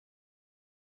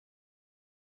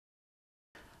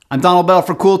I'm Donald Bell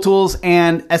for Cool Tools,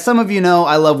 and as some of you know,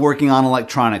 I love working on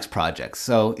electronics projects.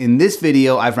 So in this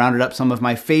video, I've rounded up some of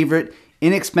my favorite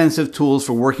inexpensive tools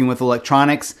for working with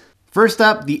electronics. First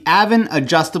up, the Aven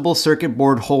adjustable circuit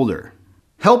board holder.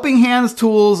 Helping hands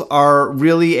tools are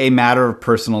really a matter of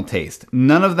personal taste.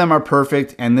 None of them are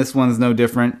perfect, and this one's no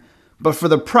different. But for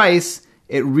the price,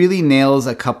 it really nails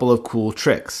a couple of cool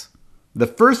tricks. The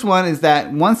first one is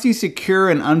that once you secure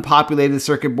an unpopulated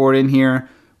circuit board in here,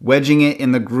 wedging it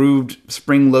in the grooved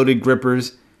spring-loaded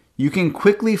grippers, you can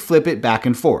quickly flip it back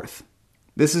and forth.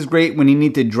 This is great when you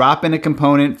need to drop in a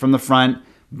component from the front,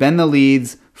 bend the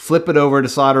leads, flip it over to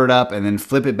solder it up, and then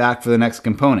flip it back for the next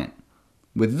component.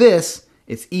 With this,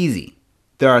 it's easy.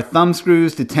 There are thumb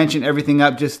screws to tension everything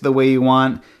up just the way you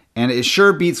want, and it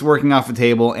sure beats working off a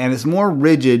table, and it's more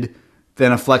rigid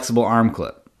than a flexible arm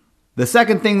clip. The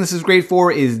second thing this is great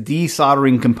for is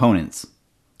desoldering components.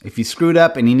 If you screwed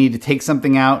up and you need to take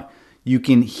something out, you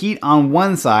can heat on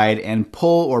one side and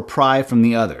pull or pry from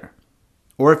the other.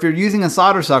 Or if you're using a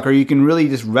solder sucker, you can really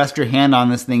just rest your hand on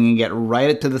this thing and get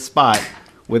right to the spot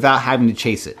without having to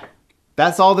chase it.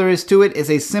 That's all there is to it.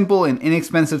 It's a simple and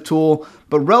inexpensive tool,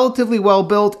 but relatively well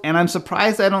built, and I'm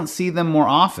surprised I don't see them more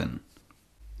often.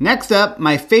 Next up,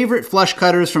 my favorite flush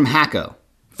cutters from Hakko.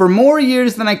 For more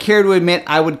years than I care to admit,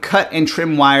 I would cut and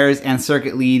trim wires and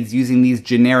circuit leads using these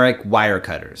generic wire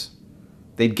cutters.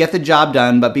 They'd get the job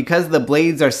done, but because the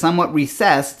blades are somewhat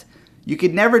recessed, you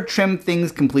could never trim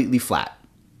things completely flat.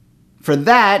 For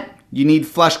that, you need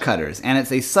flush cutters, and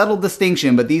it's a subtle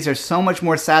distinction, but these are so much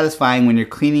more satisfying when you're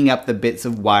cleaning up the bits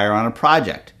of wire on a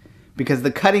project. Because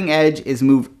the cutting edge is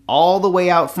moved all the way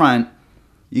out front,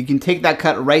 you can take that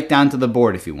cut right down to the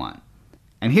board if you want.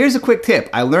 And here's a quick tip.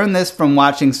 I learned this from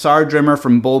watching Sar Drimmer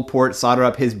from Boldport solder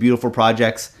up his beautiful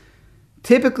projects.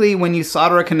 Typically, when you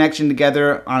solder a connection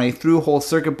together on a through-hole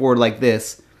circuit board like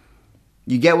this,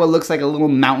 you get what looks like a little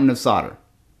mountain of solder.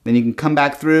 Then you can come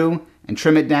back through and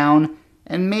trim it down,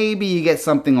 and maybe you get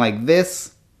something like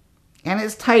this, and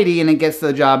it's tidy and it gets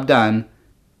the job done.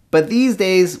 But these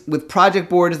days, with project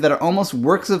boards that are almost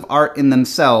works of art in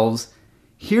themselves,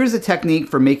 here's a technique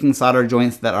for making solder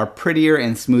joints that are prettier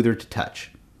and smoother to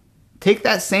touch. Take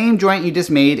that same joint you just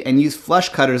made and use flush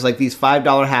cutters like these $5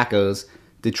 Hakkos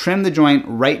to trim the joint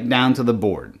right down to the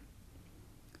board.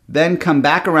 Then come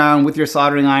back around with your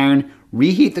soldering iron,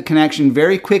 reheat the connection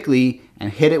very quickly,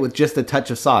 and hit it with just a touch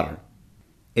of solder.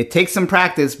 It takes some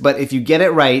practice, but if you get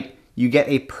it right, you get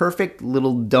a perfect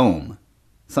little dome.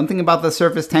 Something about the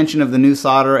surface tension of the new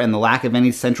solder and the lack of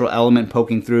any central element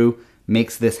poking through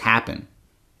makes this happen.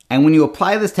 And when you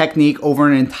apply this technique over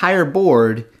an entire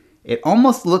board, it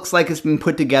almost looks like it's been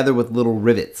put together with little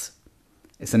rivets.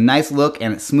 It's a nice look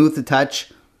and it's smooth to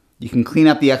touch. You can clean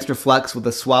up the extra flux with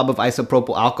a swab of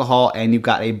isopropyl alcohol and you've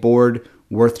got a board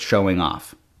worth showing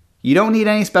off. You don't need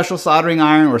any special soldering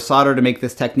iron or solder to make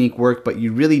this technique work, but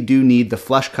you really do need the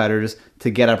flush cutters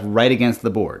to get up right against the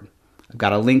board. I've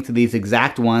got a link to these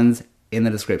exact ones in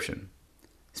the description.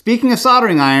 Speaking of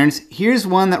soldering irons, here's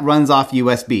one that runs off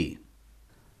USB.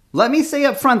 Let me say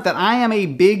up front that I am a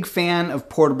big fan of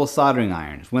portable soldering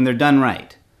irons when they're done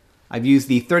right. I've used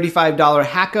the $35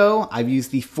 Hakko, I've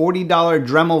used the $40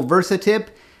 Dremel Versatip,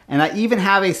 and I even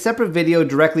have a separate video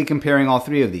directly comparing all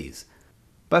three of these.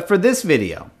 But for this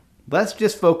video, let's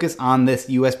just focus on this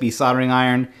USB soldering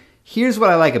iron. Here's what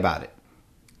I like about it.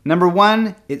 Number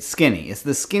one, it's skinny. It's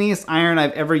the skinniest iron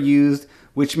I've ever used,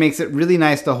 which makes it really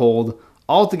nice to hold.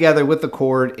 All together with the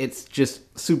cord, it's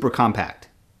just super compact.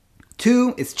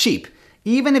 Two, it's cheap.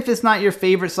 Even if it's not your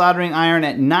favorite soldering iron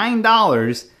at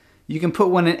 $9, you can put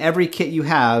one in every kit you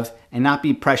have and not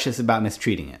be precious about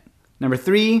mistreating it. Number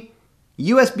three,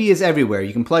 USB is everywhere.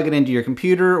 You can plug it into your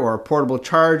computer or a portable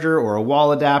charger or a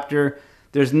wall adapter.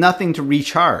 There's nothing to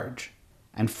recharge.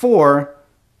 And four,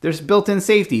 there's built-in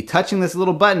safety. Touching this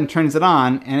little button turns it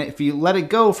on, and if you let it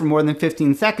go for more than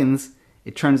 15 seconds,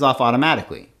 it turns off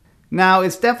automatically. Now,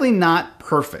 it's definitely not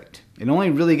perfect. It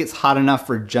only really gets hot enough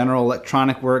for general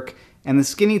electronic work, and the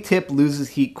skinny tip loses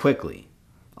heat quickly.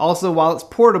 Also, while it's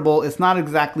portable, it's not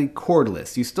exactly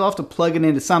cordless. You still have to plug it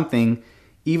into something,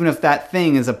 even if that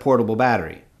thing is a portable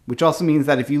battery. Which also means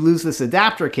that if you lose this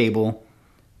adapter cable,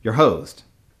 you're hosed.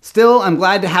 Still, I'm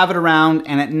glad to have it around,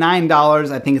 and at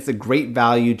 $9, I think it's a great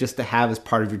value just to have as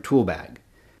part of your tool bag.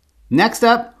 Next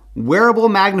up, wearable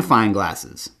magnifying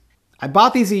glasses. I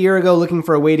bought these a year ago looking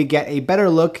for a way to get a better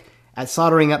look at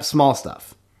soldering up small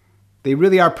stuff. They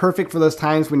really are perfect for those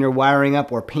times when you're wiring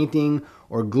up or painting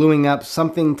or gluing up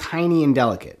something tiny and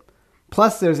delicate.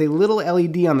 Plus, there's a little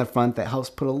LED on the front that helps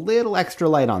put a little extra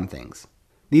light on things.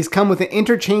 These come with an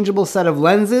interchangeable set of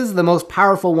lenses. The most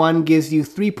powerful one gives you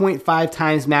 3.5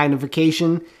 times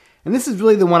magnification and this is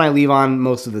really the one I leave on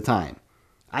most of the time.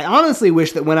 I honestly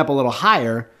wish that went up a little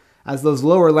higher, as those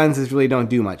lower lenses really don't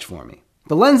do much for me.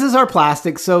 The lenses are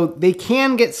plastic, so they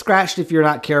can get scratched if you're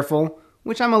not careful,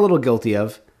 which I'm a little guilty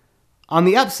of. On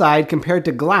the upside, compared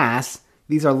to glass,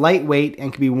 these are lightweight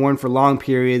and can be worn for long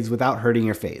periods without hurting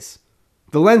your face.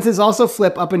 The lenses also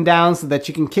flip up and down so that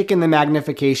you can kick in the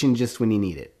magnification just when you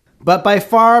need it. But by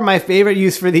far, my favorite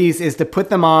use for these is to put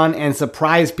them on and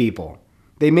surprise people.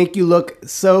 They make you look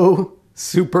so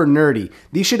super nerdy.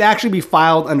 These should actually be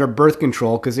filed under birth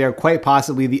control because they are quite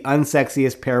possibly the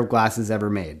unsexiest pair of glasses ever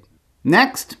made.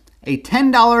 Next, a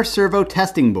 $10 servo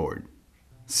testing board.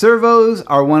 Servos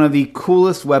are one of the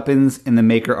coolest weapons in the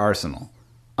Maker arsenal.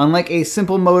 Unlike a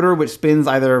simple motor which spins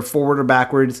either forward or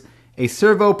backwards, a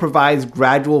servo provides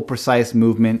gradual, precise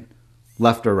movement,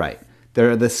 left or right.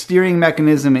 They're the steering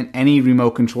mechanism in any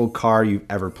remote-controlled car you've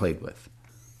ever played with.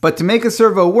 But to make a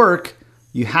servo work,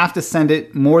 you have to send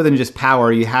it more than just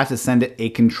power, you have to send it a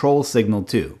control signal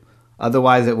too.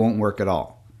 Otherwise, it won't work at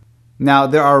all. Now,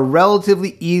 there are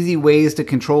relatively easy ways to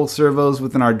control servos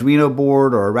with an Arduino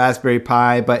board or a Raspberry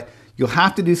Pi, but you'll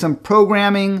have to do some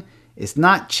programming, it's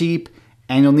not cheap,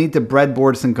 and you'll need to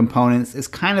breadboard some components. It's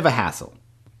kind of a hassle.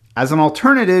 As an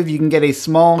alternative, you can get a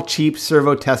small, cheap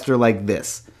servo tester like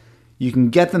this. You can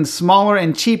get them smaller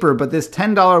and cheaper, but this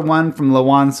 $10 one from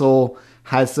Lawonsole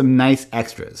has some nice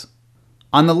extras.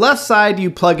 On the left side,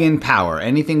 you plug in power,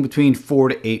 anything between 4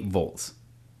 to 8 volts.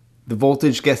 The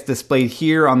voltage gets displayed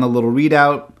here on the little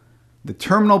readout. The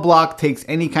terminal block takes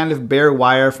any kind of bare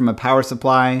wire from a power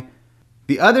supply.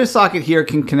 The other socket here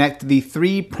can connect to the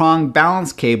 3-prong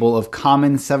balance cable of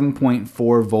common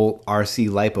 7.4 volt RC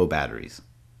LiPo batteries.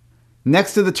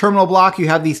 Next to the terminal block, you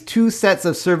have these 2 sets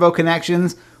of servo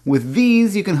connections. With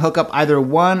these, you can hook up either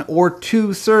 1 or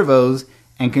 2 servos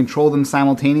and control them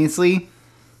simultaneously.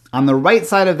 On the right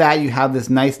side of that, you have this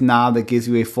nice knob that gives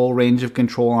you a full range of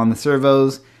control on the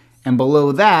servos. And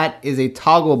below that is a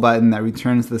toggle button that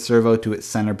returns the servo to its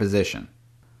center position.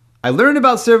 I learned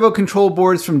about servo control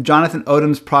boards from Jonathan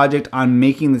Odom's project on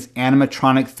making this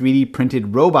animatronic 3D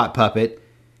printed robot puppet.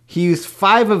 He used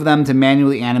 5 of them to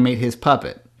manually animate his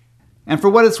puppet. And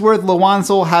for what it's worth,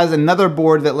 Lawonsole has another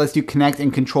board that lets you connect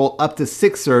and control up to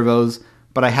 6 servos,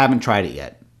 but I haven't tried it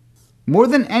yet. More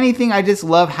than anything, I just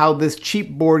love how this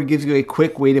cheap board gives you a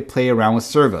quick way to play around with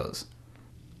servos.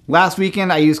 Last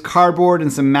weekend, I used cardboard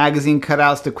and some magazine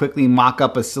cutouts to quickly mock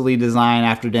up a silly design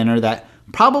after dinner that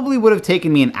probably would have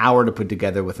taken me an hour to put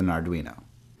together with an Arduino.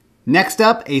 Next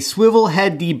up, a swivel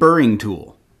head deburring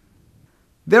tool.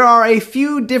 There are a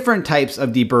few different types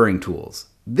of deburring tools.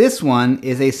 This one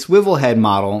is a swivel head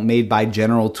model made by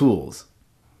General Tools.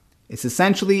 It's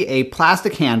essentially a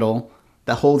plastic handle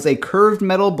that holds a curved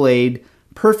metal blade,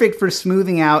 perfect for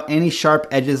smoothing out any sharp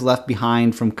edges left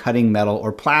behind from cutting metal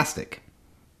or plastic.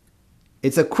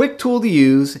 It's a quick tool to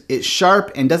use, it's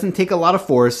sharp and doesn't take a lot of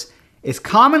force. It's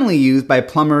commonly used by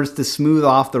plumbers to smooth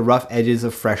off the rough edges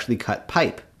of freshly cut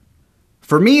pipe.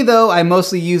 For me though, I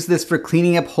mostly use this for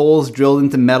cleaning up holes drilled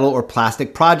into metal or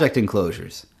plastic project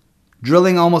enclosures.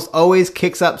 Drilling almost always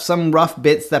kicks up some rough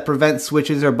bits that prevent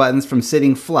switches or buttons from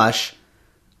sitting flush.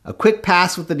 A quick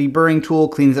pass with the deburring tool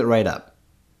cleans it right up.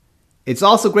 It's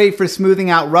also great for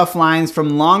smoothing out rough lines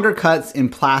from longer cuts in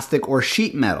plastic or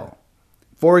sheet metal.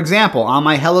 For example, on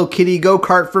my Hello Kitty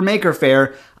go-kart for Maker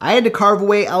Faire, I had to carve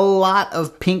away a lot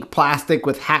of pink plastic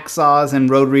with hacksaws and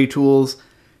rotary tools.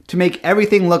 To make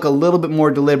everything look a little bit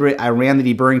more deliberate, I ran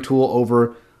the deburring tool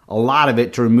over a lot of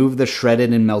it to remove the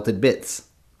shredded and melted bits.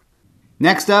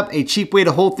 Next up, a cheap way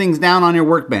to hold things down on your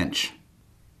workbench.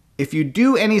 If you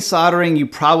do any soldering, you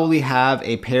probably have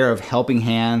a pair of helping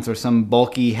hands or some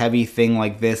bulky, heavy thing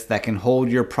like this that can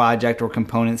hold your project or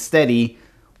component steady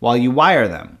while you wire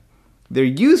them. They're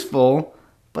useful,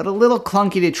 but a little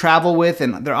clunky to travel with,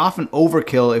 and they're often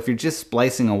overkill if you're just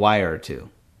splicing a wire or two.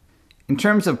 In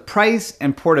terms of price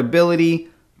and portability,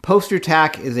 Poster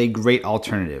Tack is a great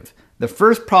alternative. The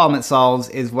first problem it solves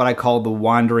is what I call the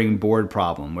wandering board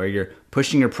problem, where you're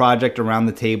pushing your project around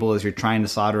the table as you're trying to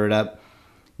solder it up.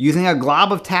 Using a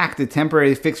glob of tack to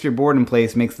temporarily fix your board in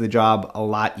place makes the job a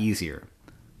lot easier.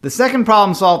 The second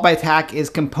problem solved by Tack is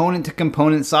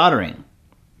component-to-component soldering.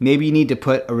 Maybe you need to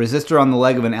put a resistor on the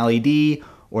leg of an LED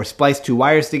or splice 2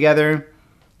 wires together.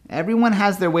 Everyone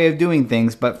has their way of doing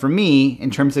things, but for me, in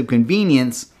terms of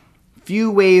convenience, few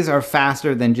ways are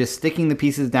faster than just sticking the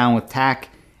pieces down with tack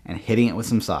and hitting it with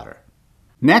some solder.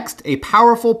 Next, a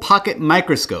powerful pocket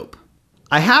microscope.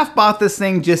 I half bought this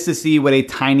thing just to see what a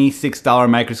tiny $6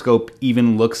 microscope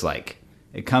even looks like.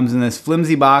 It comes in this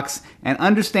flimsy box, and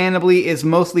understandably it's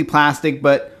mostly plastic,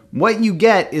 but what you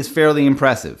get is fairly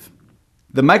impressive.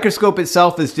 The microscope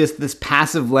itself is just this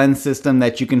passive lens system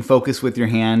that you can focus with your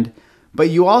hand, but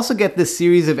you also get this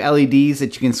series of LEDs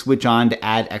that you can switch on to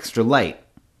add extra light.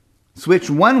 Switched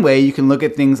one way, you can look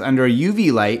at things under a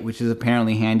UV light, which is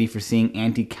apparently handy for seeing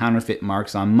anti-counterfeit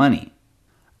marks on money.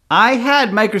 I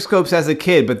had microscopes as a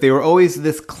kid, but they were always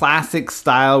this classic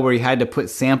style where you had to put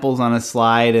samples on a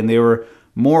slide and they were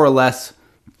more or less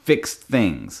fixed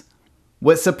things.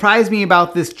 What surprised me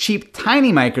about this cheap,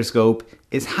 tiny microscope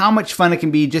is how much fun it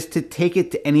can be just to take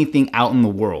it to anything out in the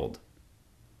world.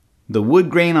 The wood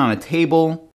grain on a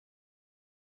table,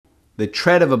 the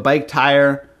tread of a bike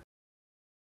tire,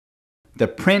 the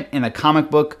print in a comic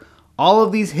book, all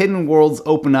of these hidden worlds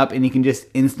open up and you can just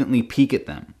instantly peek at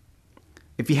them.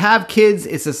 If you have kids,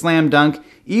 it's a slam dunk.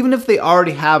 Even if they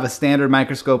already have a standard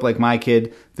microscope like my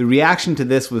kid, the reaction to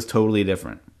this was totally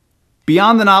different.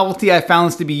 Beyond the novelty, I found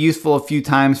this to be useful a few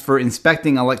times for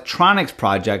inspecting electronics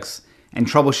projects and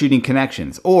troubleshooting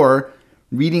connections, or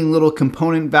reading little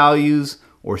component values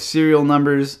or serial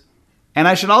numbers. And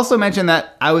I should also mention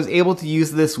that I was able to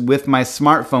use this with my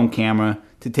smartphone camera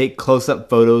to take close-up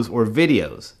photos or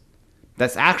videos.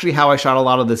 That's actually how I shot a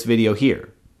lot of this video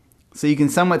here. So you can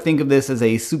somewhat think of this as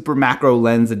a super macro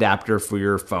lens adapter for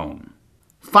your phone.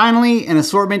 Finally, an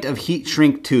assortment of heat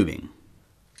shrink tubing.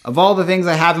 Of all the things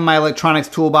I have in my electronics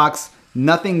toolbox,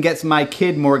 nothing gets my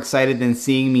kid more excited than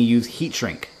seeing me use heat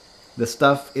shrink. The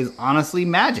stuff is honestly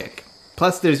magic.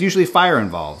 Plus there's usually fire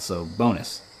involved, so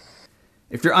bonus.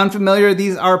 If you're unfamiliar,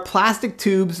 these are plastic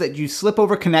tubes that you slip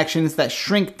over connections that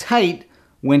shrink tight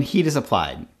when heat is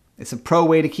applied. It's a pro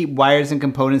way to keep wires and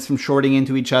components from shorting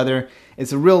into each other.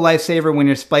 It's a real lifesaver when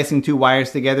you're splicing two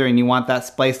wires together and you want that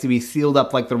splice to be sealed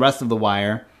up like the rest of the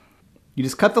wire. You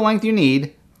just cut the length you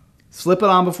need, slip it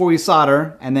on before you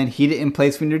solder, and then heat it in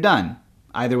place when you're done,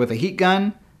 either with a heat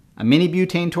gun, a mini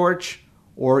butane torch,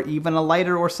 or even a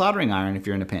lighter or soldering iron if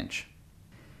you're in a pinch.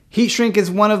 Heat shrink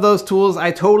is one of those tools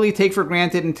I totally take for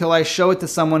granted until I show it to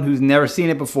someone who's never seen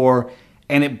it before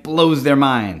and it blows their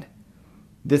mind.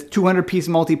 This 200-piece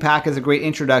multi-pack is a great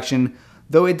introduction,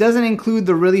 though it doesn't include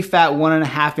the really fat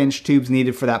 1.5-inch tubes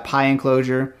needed for that pie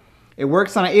enclosure. It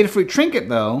works on an Adafruit trinket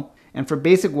though, and for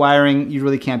basic wiring, you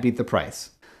really can't beat the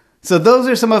price. So those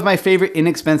are some of my favorite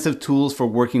inexpensive tools for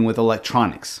working with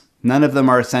electronics. None of them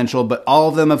are essential, but all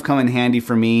of them have come in handy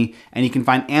for me, and you can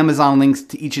find Amazon links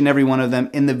to each and every one of them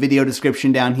in the video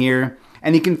description down here,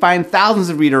 and you can find thousands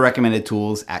of reader recommended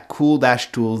tools at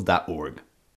cool-tools.org.